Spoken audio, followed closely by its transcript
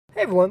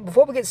Hey everyone,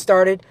 before we get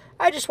started,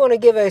 I just want to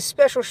give a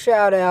special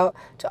shout out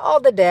to all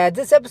the dads.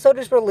 This episode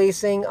is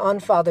releasing on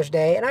Father's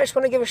Day, and I just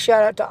want to give a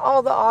shout out to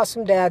all the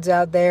awesome dads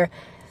out there.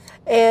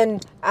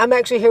 And I'm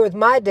actually here with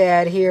my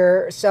dad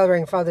here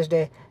celebrating Father's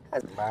Day.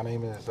 My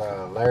name is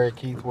Larry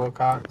Keith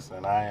Wilcox,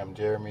 and I am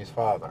Jeremy's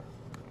father.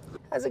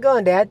 How's it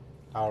going, Dad?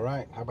 All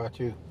right, how about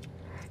you?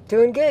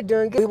 Doing good,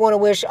 doing good. We want to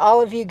wish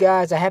all of you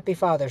guys a happy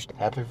Father's Day.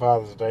 Happy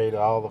Father's Day to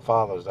all the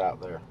fathers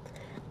out there.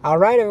 All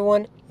right,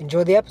 everyone,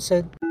 enjoy the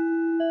episode.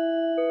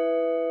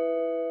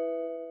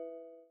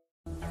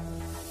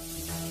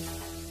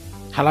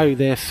 Hello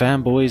there,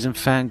 fanboys and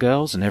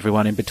fangirls and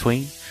everyone in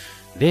between.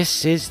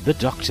 This is the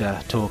Doctor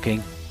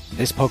talking.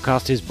 This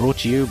podcast is brought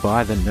to you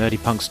by the Nerdy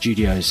Punk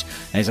Studios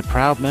and is a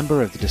proud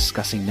member of the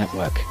Discussing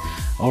Network.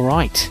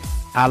 Alright,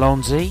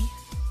 allons-y.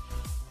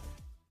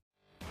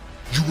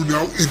 You are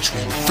now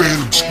entering the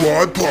Phantom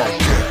Squad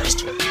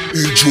podcast.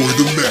 Enjoy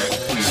the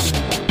madness.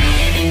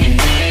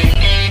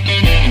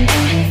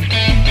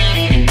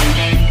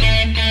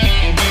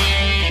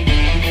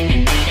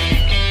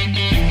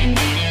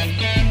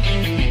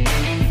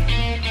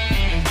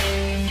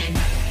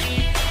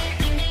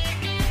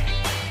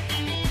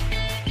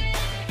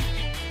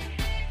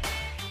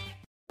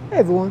 Hey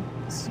everyone,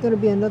 this is going to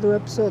be another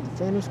episode of the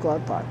Phantom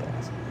Squad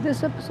podcast.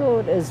 This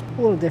episode is a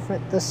little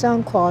different. The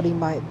sound quality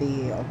might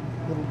be a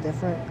little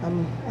different.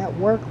 I'm at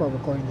work while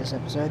recording this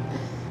episode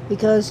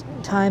because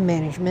time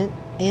management,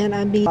 and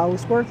I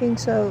was working,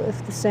 so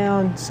if the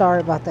sound,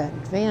 sorry about that in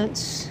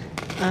advance.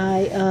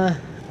 I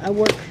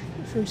work,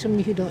 for some of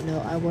you who don't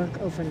know, I work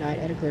overnight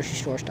at a grocery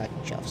store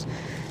stocking shelves.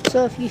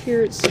 So if you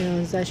hear it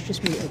sounds, that's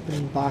just me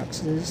opening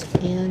boxes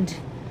and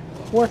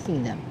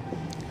working them.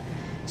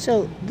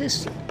 So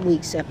this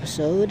week's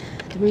episode,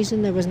 the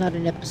reason there was not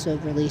an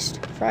episode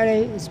released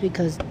Friday is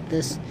because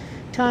this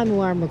time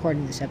where I'm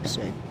recording this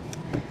episode.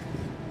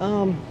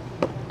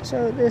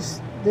 So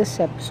this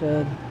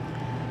episode,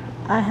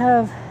 I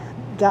have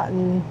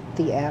gotten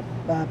the app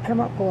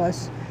Paramount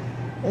Plus,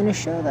 and a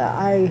show that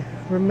I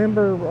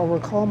remember or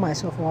recall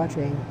myself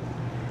watching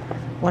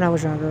when I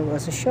was younger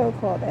was a show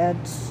called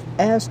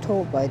As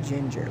Told by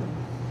Ginger.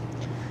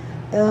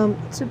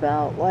 It's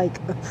about like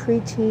a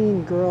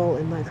preteen girl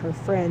and like her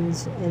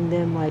friends, and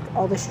then like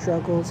all the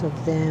struggles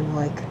of them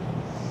like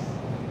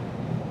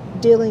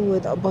dealing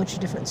with a bunch of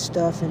different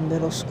stuff in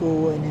middle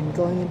school and then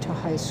going into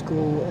high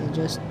school, and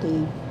just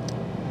the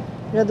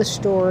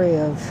story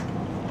of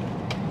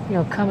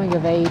coming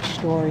of age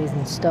stories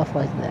and stuff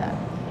like that.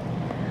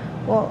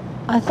 Well,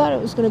 I thought it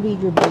was going to be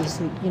your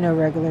basic,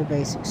 regular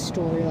basic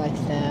story like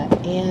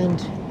that, and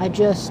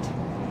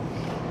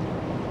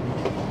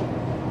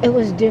it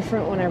was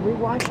different when I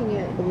rewatching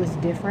it. It was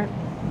different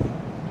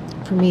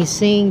for me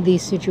seeing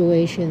these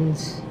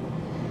situations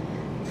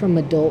from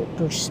adult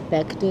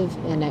perspective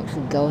and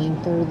actually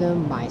going through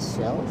them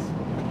myself.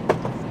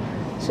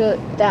 So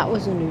that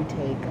was a new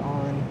take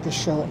on the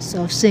show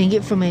itself, seeing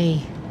it from a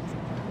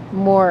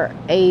more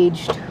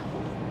aged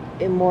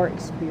and more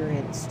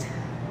experienced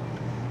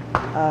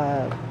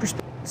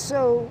perspective.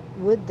 So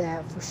with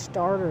that, for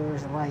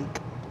starters, like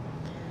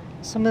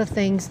some of the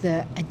things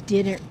that I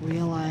didn't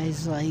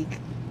realize, like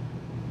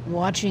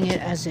watching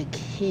it as a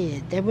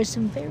kid, there was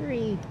some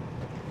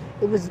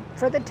it was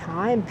for the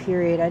time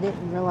period, I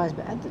didn't realize,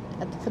 but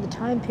for the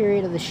time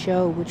period of the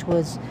show, which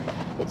was,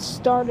 it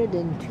started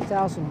in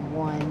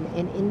 2001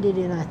 and ended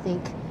in, I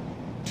think,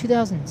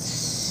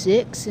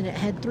 2006, and it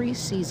had 3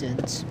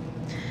 seasons.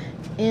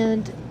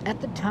 And at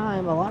the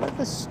time, a lot of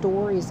the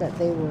stories that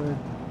they were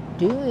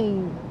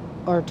doing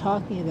or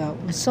talking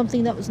about was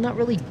something that was not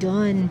really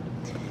done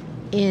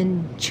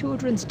in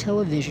children's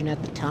television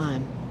at the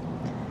time.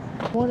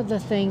 One of the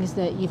things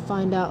that you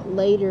find out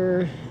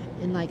later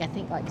in I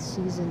think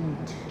season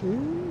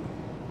 2,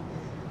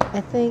 I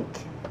think,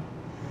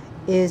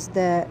 is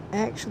that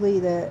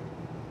actually that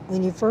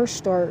when you first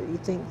start, you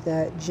think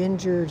that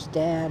Ginger's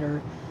dad,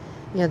 or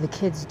the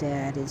kid's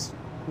dad, is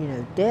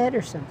dead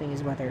or something,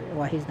 is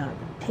why he's not in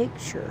the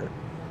picture.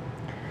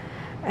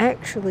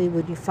 Actually,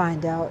 what you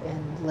find out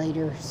in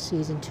later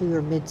season 2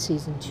 or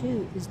mid-season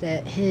 2 is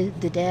that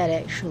the dad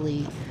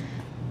actually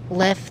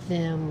left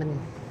them when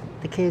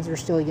the kids were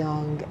still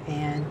young,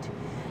 and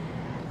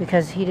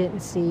because he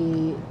didn't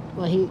see,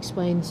 he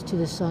explains to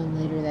the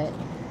son later that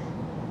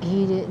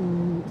he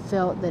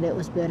felt that it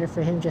was better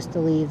for him just to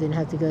leave than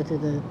have to go through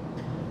the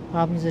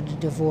problems of the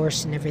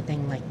divorce and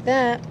everything like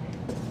that.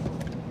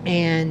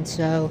 And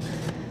so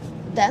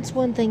that's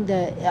one thing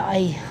that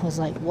I was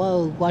like,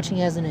 whoa,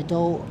 watching as an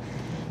adult,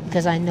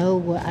 because I know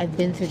what I've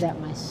been through that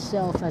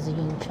myself as a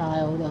young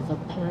child, of a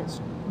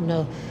parents,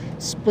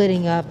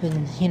 splitting up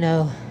and,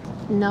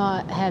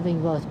 not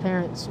having both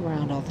parents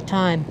around all the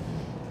time,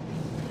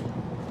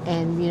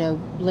 and,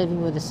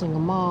 living with a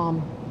single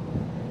mom.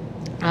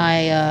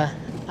 I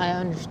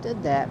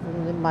understood that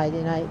from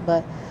Mighty Night,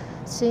 but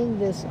seeing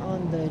this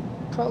on the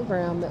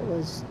program, it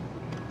was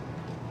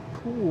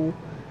cool,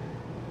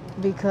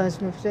 because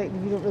from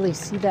perspective, you don't really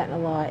see that a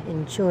lot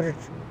in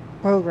children's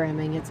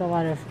programming. It's a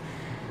lot of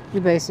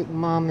your basic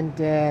mom and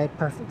dad,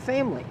 perfect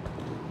family.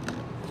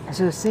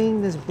 So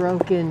seeing this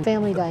broken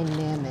family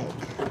dynamic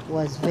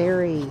was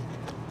very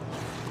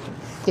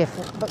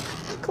different, but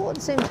cool at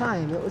the same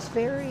time. It was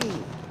very,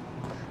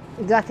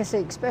 like I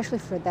said, especially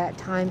for that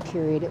time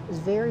period, it was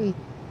very,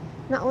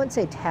 I wouldn't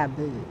say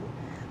taboo,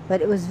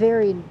 but it was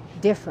very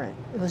different.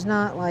 It was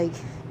not like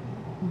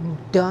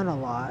done a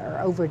lot or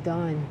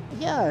overdone.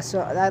 Yeah,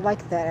 so I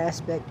like that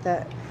aspect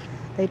that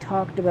they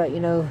talked about,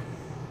 like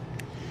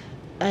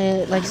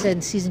I said,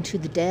 in season 2,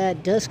 the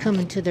dad does come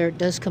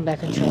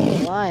back into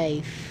their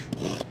life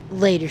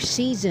later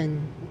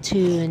season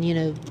 2,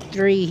 and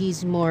 3,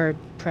 he's more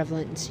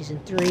prevalent in season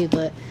 3,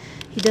 but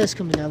he does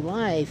come into their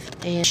life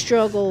and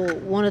struggle.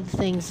 One of the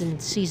things in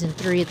season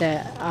 3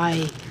 that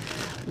I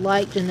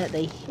liked and that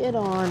they hit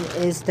on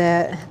is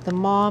that the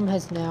mom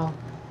has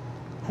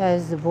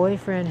the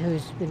boyfriend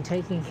who's been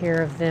taking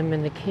care of them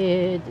and the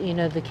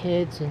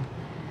kids, and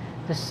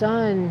the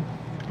son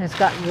has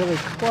gotten really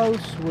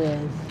close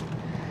with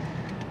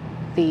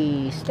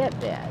the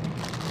stepdad,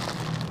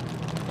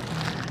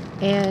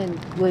 and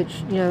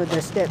which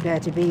the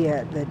stepdad to be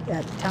at the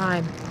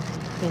time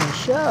in the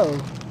show.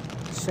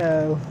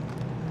 So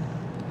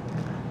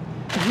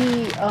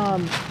he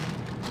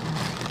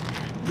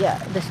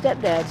the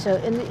stepdad. So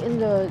in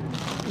the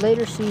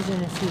later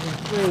season, in season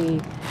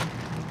 3,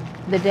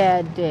 the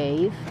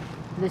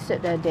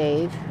stepdad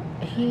Dave,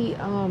 he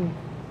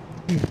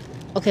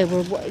okay,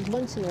 we're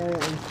one scenario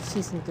in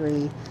season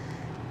 3.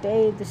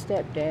 Dave, the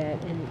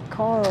stepdad, and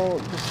Carl,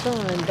 the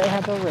son, they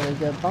have a really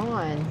good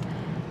bond.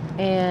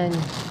 And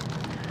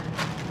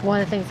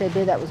one of the things they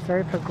did that was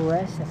very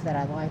progressive that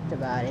I liked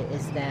about it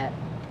is that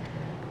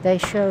they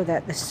show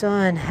that the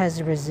son has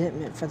a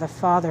resentment for the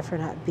father for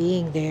not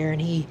being there.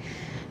 And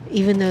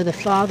even though the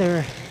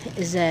father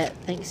is at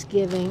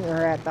Thanksgiving or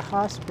at the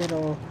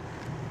hospital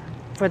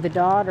for the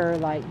daughter,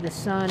 like, the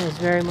son is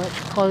very much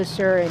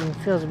closer and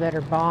feels a better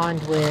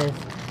bond with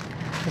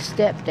the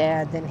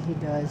stepdad than he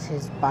does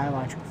his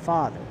biological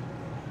father.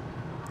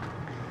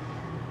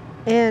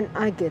 And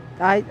I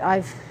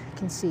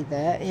can see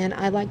that, and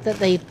I like that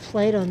they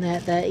played on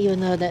that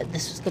even though that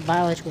this was the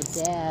biological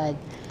dad,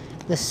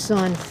 the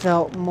son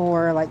felt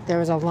more like there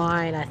was a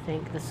line. I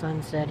think the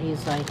son said,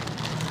 he's like,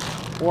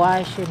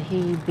 why should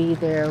he be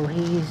there?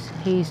 Who's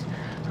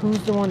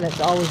the one that's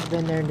always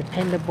been there and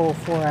dependable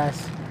for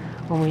us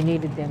when we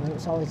needed them? And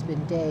it's always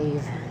been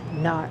Dave,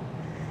 not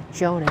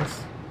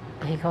Jonas.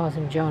 He calls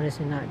him Jonas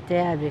and not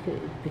Dad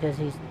because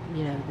he's,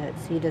 that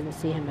he doesn't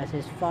see him as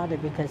his father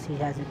because he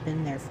hasn't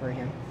been there for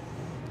him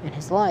in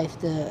his life,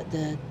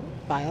 the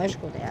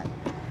biological dad.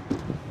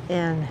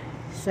 And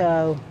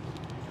so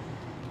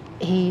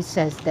he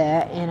says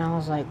that, and I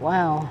was like,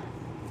 wow,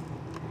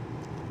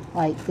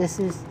 like,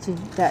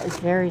 that is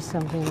very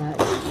something that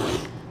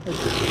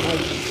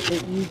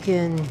you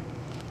can,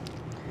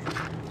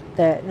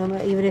 that no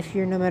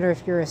matter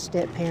if you're a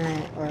step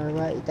parent or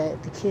like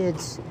that, the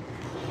kids.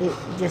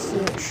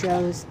 It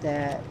shows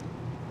that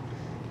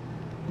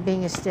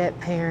being a step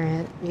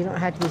parent, you don't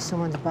have to be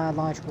someone's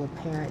biological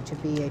parent to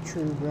be a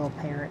true, real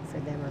parent for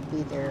them or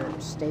be their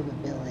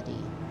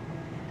stability.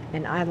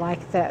 And I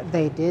like that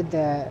they did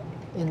that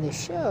in the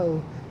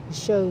show to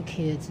show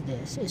kids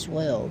this as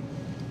well.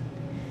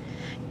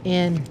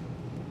 And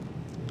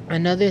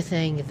another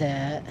thing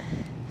that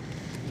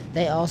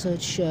they also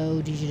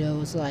showed,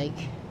 was like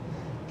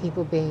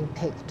people being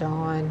picked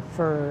on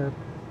for,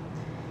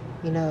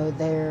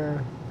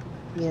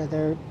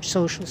 their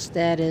social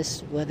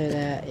status, whether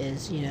that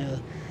is,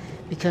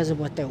 because of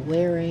what they're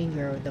wearing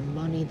or the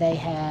money they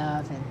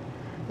have, and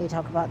they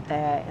talk about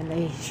that, and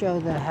they show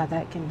how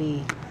that can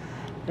be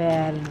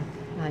bad, and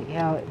like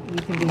how you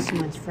can be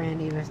someone's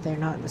friend even if they're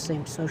not in the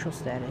same social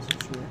status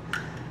as you.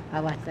 I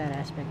like that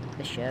aspect of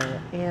the show,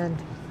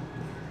 and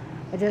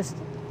I just,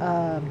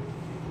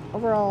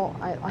 overall,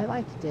 I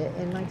liked it,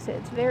 and like I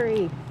said,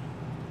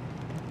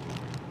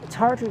 it's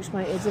hard to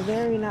explain. It's a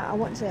very, I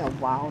wouldn't say a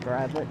wild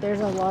ride, but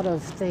there's a lot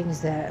of things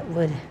that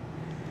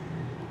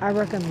I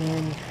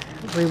recommend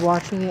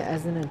rewatching it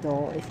as an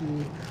adult if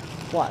you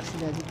watched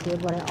it as a kid,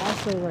 but I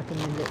also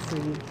recommend it for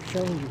you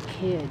showing your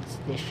kids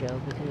this show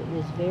because it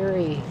is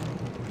very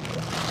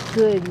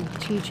good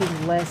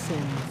teaching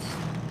lessons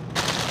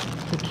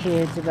to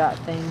kids about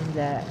things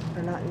that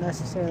are not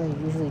necessarily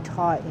usually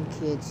taught in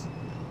kids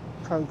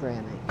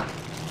programming.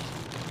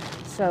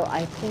 So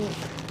I think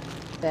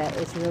that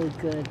it's really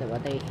good that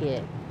what they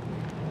hit.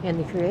 And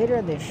the creator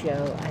of this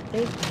show, I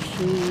think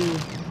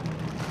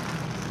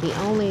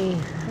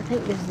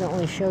this is the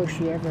only show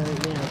she ever,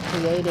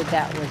 created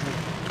that was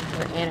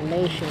for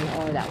animation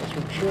or that was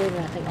for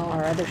children. I think all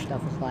her other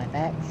stuff was live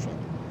action.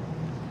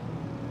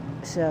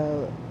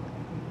 So,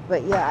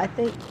 but yeah, I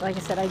think, like I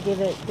said,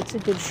 it's a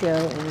good show,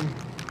 and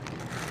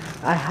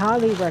I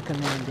highly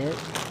recommend it.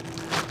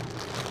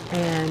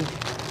 And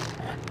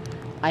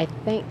I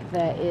think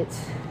that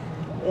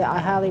I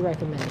highly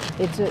recommend it.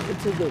 It's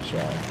a good show,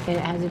 and it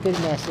has a good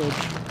message.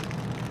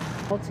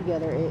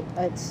 Altogether,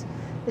 it's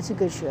a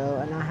good show,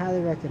 and I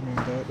highly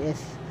recommend it.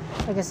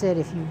 like I said,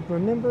 if you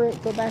remember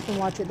it, go back and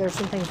watch it. There's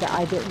some things that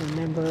I didn't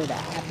remember that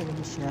happened in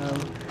the show,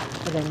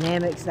 the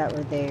dynamics that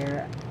were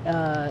there.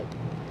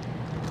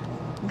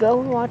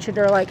 Go and watch it,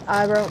 or like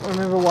I don't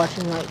remember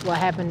watching like what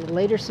happened in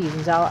later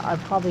seasons. I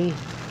probably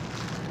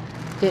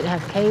didn't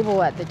have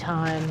cable at the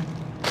time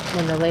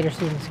when the later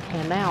seasons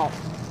came out,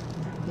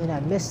 and I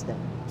missed them.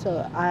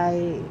 So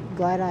I'm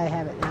glad I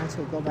have it now,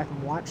 so go back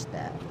and watch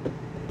that.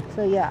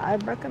 So yeah, I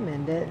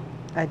recommend it.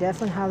 I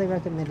definitely highly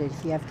recommend it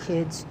if you have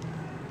kids.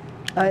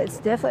 It's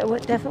definitely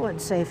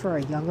wouldn't say for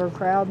a younger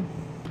crowd.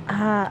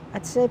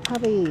 I'd say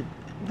probably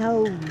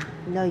no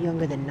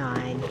younger than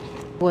 9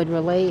 would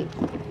relate.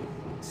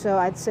 So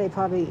I'd say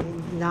probably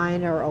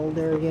 9 or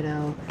older, you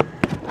know.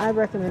 I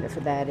recommend it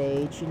for that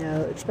age, you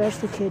know,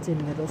 especially kids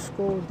in middle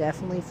school.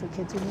 Definitely for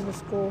kids in middle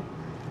school.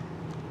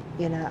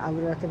 You know, I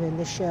would recommend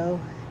this show,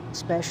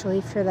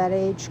 especially for that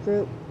age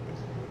group.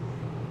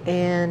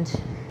 And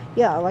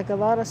yeah, like a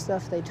lot of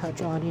stuff they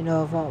touch on, you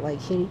know, about like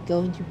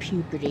going through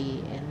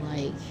puberty and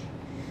like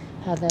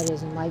how that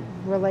is in like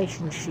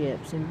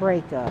relationships and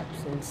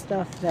breakups and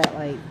stuff that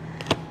like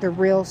the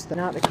real stuff,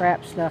 not the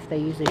crap stuff they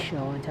usually show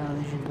on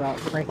television about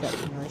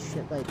breakups and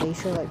relationships. Like they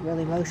show like real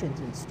emotions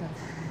and stuff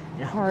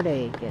and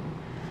heartache and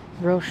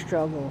real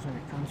struggles when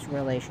it comes to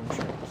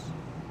relationships.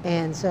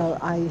 And so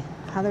I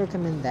highly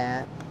recommend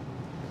that.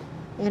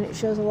 And it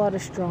shows a lot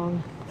of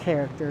strong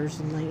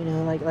characters, and like, you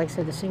know, like I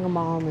said, the single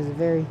mom is a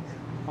very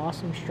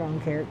awesome, strong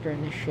character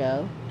in this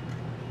show.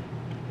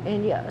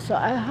 And yeah, so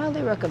I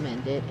highly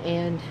recommend it.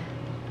 And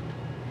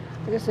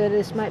like I said,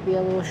 this might be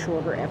a little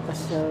shorter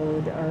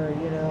episode, or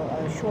you know,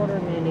 a shorter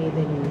mini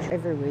than usual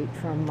every week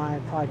from my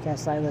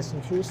podcast I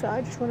listen to. So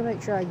I just want to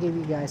make sure I give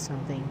you guys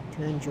something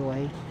to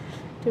enjoy,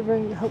 to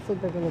hopefully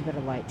bring a little bit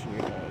of light to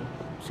your day.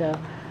 So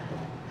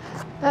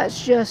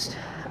that's just.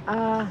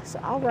 So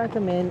I'll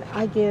recommend.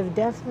 I give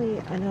definitely.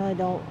 I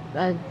know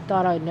I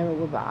thought I never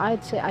would, but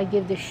I'd say I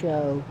give this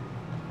show.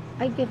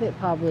 I give it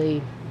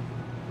probably.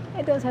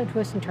 It does have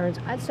twists and turns.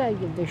 I'd say I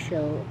give this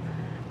show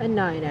a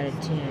 9 out of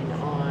 10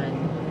 on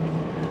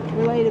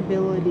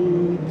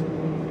relatability,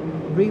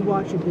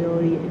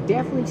 rewatchability. It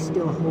definitely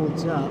still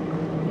holds up,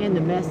 and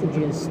the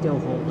messages still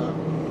hold up.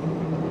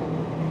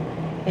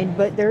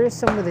 But there is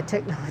some of the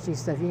technology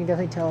stuff. You can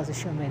definitely tell it's a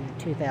show made in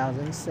the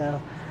 2000s.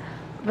 So.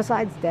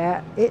 Besides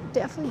that, it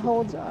definitely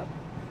holds up.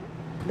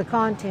 The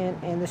content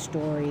and the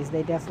stories,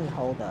 they definitely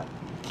hold up.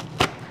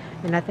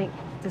 And I think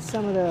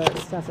some of the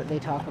stuff that they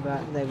talk about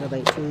and they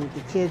relate to,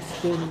 the kids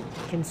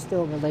can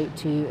still relate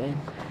to and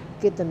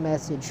get the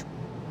message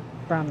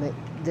from it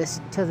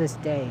to this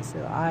day.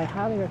 So I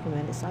highly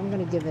recommend it. So I'm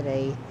going to give it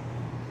I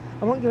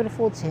won't give it a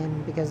full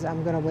 10 because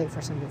I'm going to wait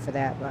for something for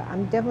that. But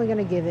I'm definitely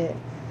going to give it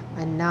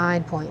a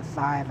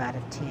 9.5 out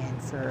of 10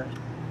 for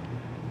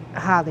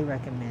highly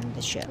recommend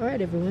the show. All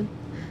right, everyone.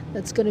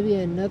 That's going to be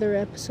another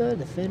episode of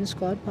the Fandom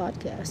Squad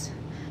podcast.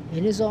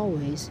 And as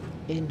always,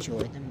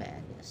 enjoy the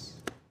madness.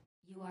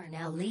 You are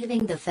now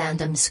leaving the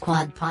Fandom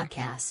Squad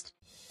podcast.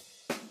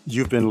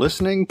 You've been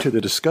listening to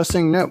the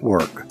Discussing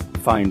Network.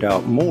 Find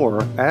out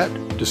more at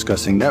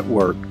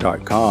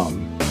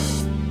discussingnetwork.com.